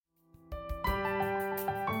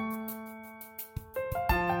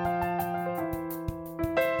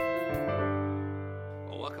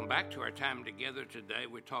back to our time together today.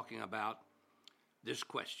 We're talking about this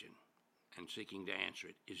question and seeking to answer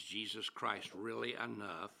it. Is Jesus Christ really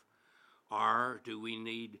enough, or do we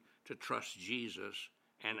need to trust Jesus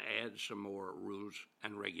and add some more rules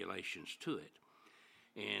and regulations to it?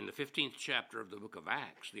 In the 15th chapter of the book of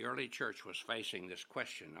Acts, the early church was facing this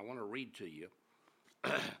question. I want to read to you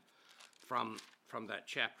from that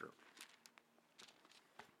chapter.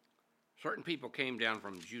 Certain people came down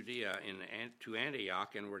from Judea to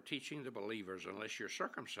Antioch and were teaching the believers, unless you're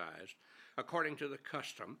circumcised, according to the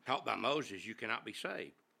custom taught by Moses, you cannot be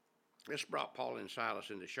saved. This brought Paul and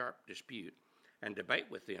Silas into sharp dispute and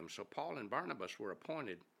debate with them. So Paul and Barnabas were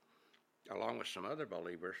appointed, along with some other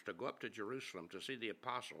believers, to go up to Jerusalem to see the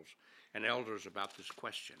apostles and elders about this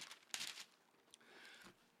question.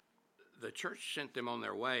 The church sent them on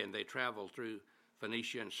their way, and they traveled through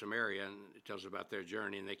Phoenicia and Samaria, and it tells about their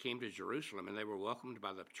journey, and they came to Jerusalem, and they were welcomed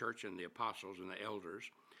by the church and the apostles and the elders,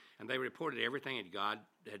 and they reported everything that God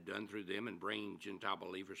had done through them in bringing Gentile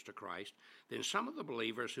believers to Christ. Then some of the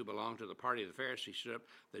believers who belonged to the party of the Pharisees stood up.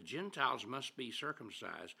 The Gentiles must be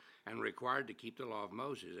circumcised and required to keep the law of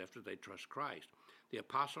Moses after they trust Christ. The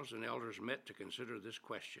apostles and elders met to consider this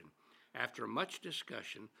question. After much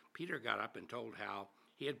discussion, Peter got up and told how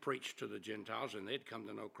he had preached to the Gentiles, and they'd come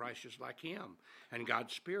to know Christ just like him. And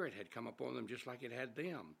God's Spirit had come upon them just like it had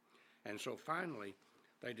them. And so finally,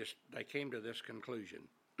 they came to this conclusion,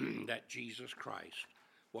 that Jesus Christ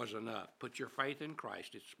was enough. Put your faith in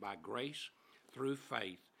Christ. It's by grace through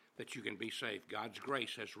faith that you can be saved. God's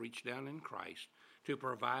grace has reached down in Christ to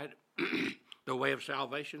provide the way of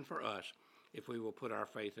salvation for us if we will put our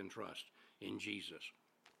faith and trust in Jesus.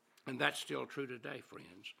 And that's still true today,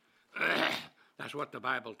 friends. That's what the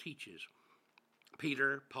Bible teaches.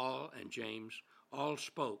 Peter, Paul, and James all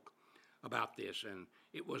spoke about this, and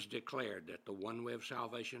it was declared that the one way of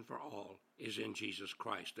salvation for all is in Jesus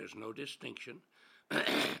Christ. There's no distinction.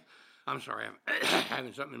 I'm sorry, I'm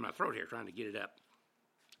having something in my throat here, trying to get it up.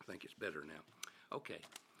 I think it's better now. Okay.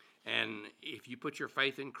 And if you put your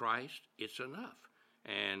faith in Christ, it's enough.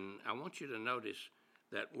 And I want you to notice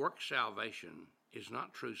that work salvation is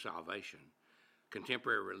not true salvation.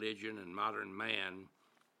 Contemporary religion and modern man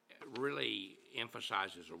really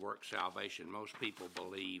emphasizes a work salvation. Most people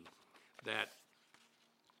believe that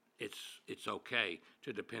it's okay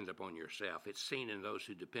to depend upon yourself. It's seen in those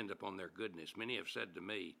who depend upon their goodness. Many have said to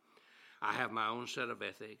me, I have my own set of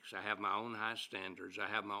ethics, I have my own high standards,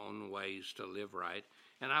 I have my own ways to live right,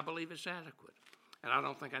 and I believe it's adequate. And I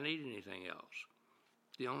don't think I need anything else.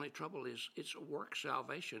 The only trouble is it's work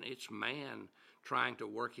salvation. It's man trying to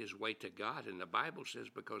work his way to God. And the Bible says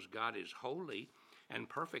because God is holy and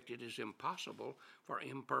perfect, it is impossible for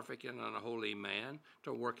imperfect and unholy man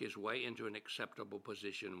to work his way into an acceptable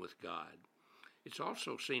position with God. It's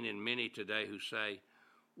also seen in many today who say,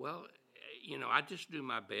 well, I just do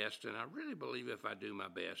my best, and I really believe if I do my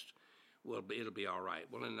best, well, it'll be all right.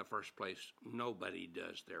 Well, in the first place, nobody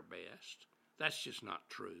does their best. That's just not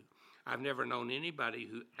true. I've never known anybody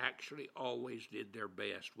who actually always did their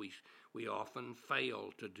best. We often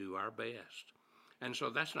fail to do our best. And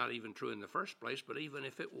so that's not even true in the first place, but even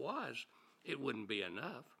if it was, it wouldn't be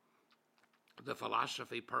enough. The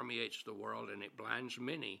philosophy permeates the world, and it blinds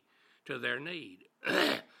many to their need.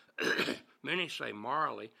 Many say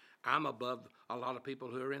morally, I'm above a lot of people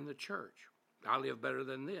who are in the church. I live better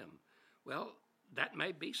than them. Well, that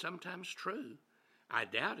may be sometimes true. I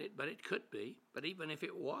doubt it, but it could be. But even if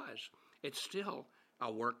it was, it's still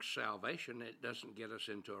a work salvation. It doesn't get us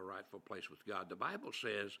into a rightful place with God. The Bible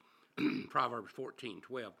says, Proverbs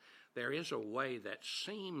 14:12, there is a way that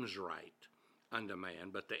seems right unto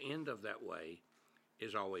man, but the end of that way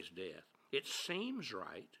is always death. It seems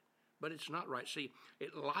right, but it's not right. See,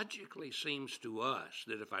 it logically seems to us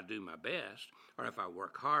that if I do my best, or if I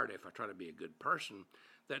work hard, if I try to be a good person,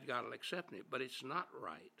 that God will accept me. But it's not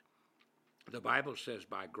right. The Bible says,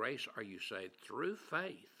 by grace are you saved through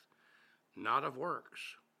faith, not of works,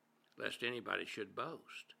 lest anybody should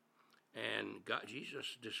boast. And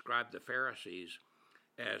Jesus described the Pharisees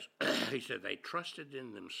as, he said, they trusted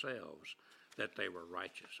in themselves that they were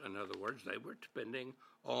righteous. In other words, they were depending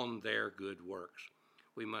on their good works.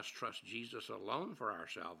 We must trust Jesus alone for our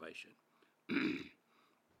salvation.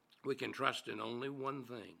 We can trust in only one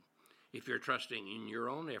thing. If you're trusting in your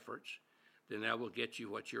own efforts, then that will get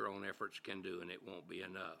you what your own efforts can do, and it won't be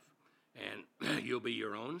enough. And you'll be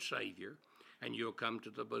your own Savior, and you'll come to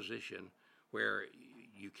the position where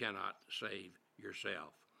you cannot save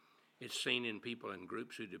yourself. It's seen in people and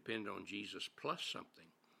groups who depend on Jesus plus something.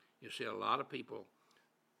 You see, a lot of people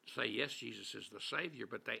say, yes, Jesus is the Savior,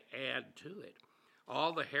 but they add to it.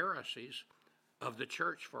 All the heresies of the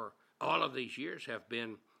church for all of these years have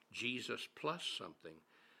been Jesus plus something.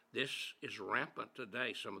 This is rampant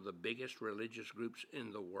today. Some of the biggest religious groups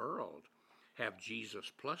in the world have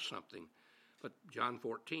Jesus plus something. But John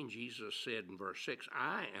 14, Jesus said in verse 6,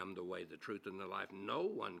 I am the way, the truth, and the life. No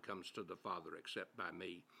one comes to the Father except by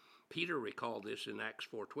me. Peter recalled this in Acts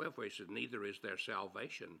 4:12, where he said, neither is there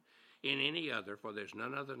salvation in any other, for there's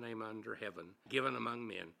none other name under heaven given among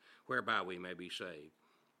men whereby we may be saved.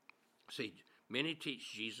 See, many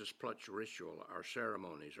teach Jesus plus ritual or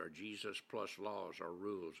ceremonies, or Jesus plus laws or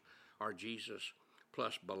rules, or Jesus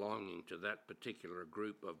plus belonging to that particular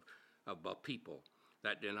group of people,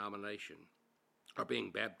 that denomination, or being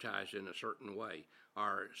baptized in a certain way,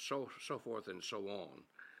 or so forth and so on.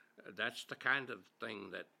 That's the kind of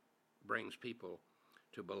thing that brings people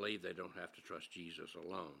to believe they don't have to trust Jesus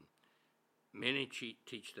alone. Many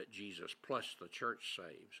teach that Jesus plus the church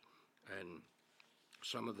saves, and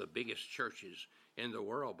some of the biggest churches in the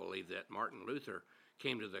world believe that. Martin Luther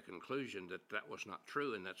came to the conclusion that that was not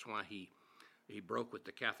true, and that's why he broke with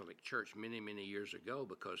the Catholic Church many, many years ago,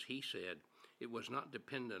 because he said it was not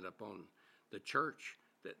dependent upon the church,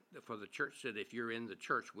 that for the church said, if you're in the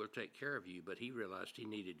church, we'll take care of you. But he realized he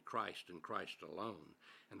needed Christ and Christ alone,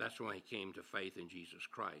 and that's why he came to faith in Jesus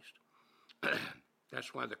Christ.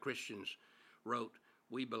 That's why the Christians wrote,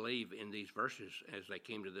 we believe in these verses. As they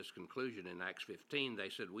came to this conclusion in Acts 15, they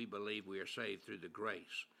said, we believe we are saved through the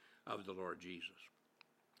grace of the Lord Jesus.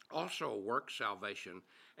 Also, work salvation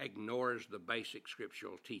ignores the basic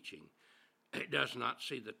scriptural teaching. It does not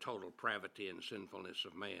see the total pravity and sinfulness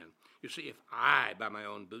of man. You see, if I, by my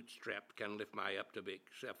own bootstrap, can lift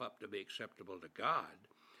myself up to be acceptable to God,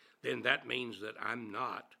 then that means that I'm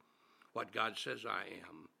not what God says I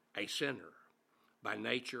am, a sinner, by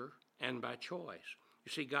nature and by choice.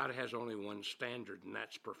 You see, God has only one standard, and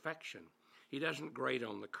that's perfection. He doesn't grade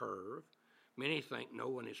on the curve. Many think no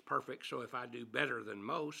one is perfect, so if I do better than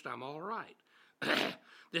most, I'm all right.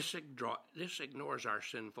 This ignores our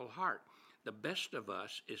sinful heart. The best of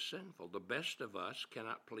us is sinful. The best of us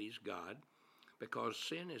cannot please God because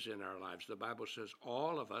sin is in our lives. The Bible says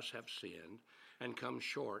all of us have sinned and come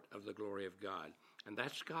short of the glory of God. And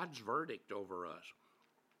that's God's verdict over us.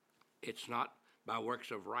 It's not by works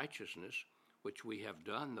of righteousness, which we have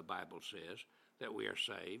done, the Bible says, that we are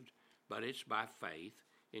saved, but it's by faith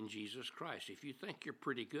in Jesus Christ. If you think you're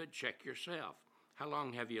pretty good, check yourself. How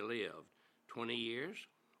long have you lived? 20 years?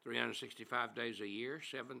 365 days a year?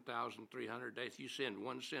 7,300 days? If you sin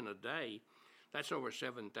one sin a day, that's over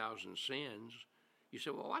 7,000 sins. You say,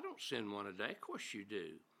 well, I don't sin one a day. Of course you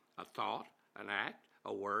do. A thought, an act,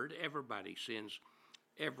 a word. Everybody sins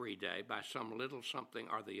every day by some little something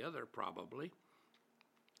or the other, probably.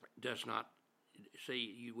 Does not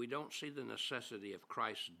see, we don't see the necessity of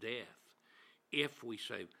Christ's death if we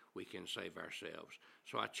say we can save ourselves.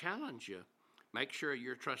 So I challenge you, make sure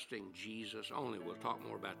you're trusting Jesus only. We'll talk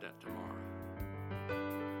more about that tomorrow.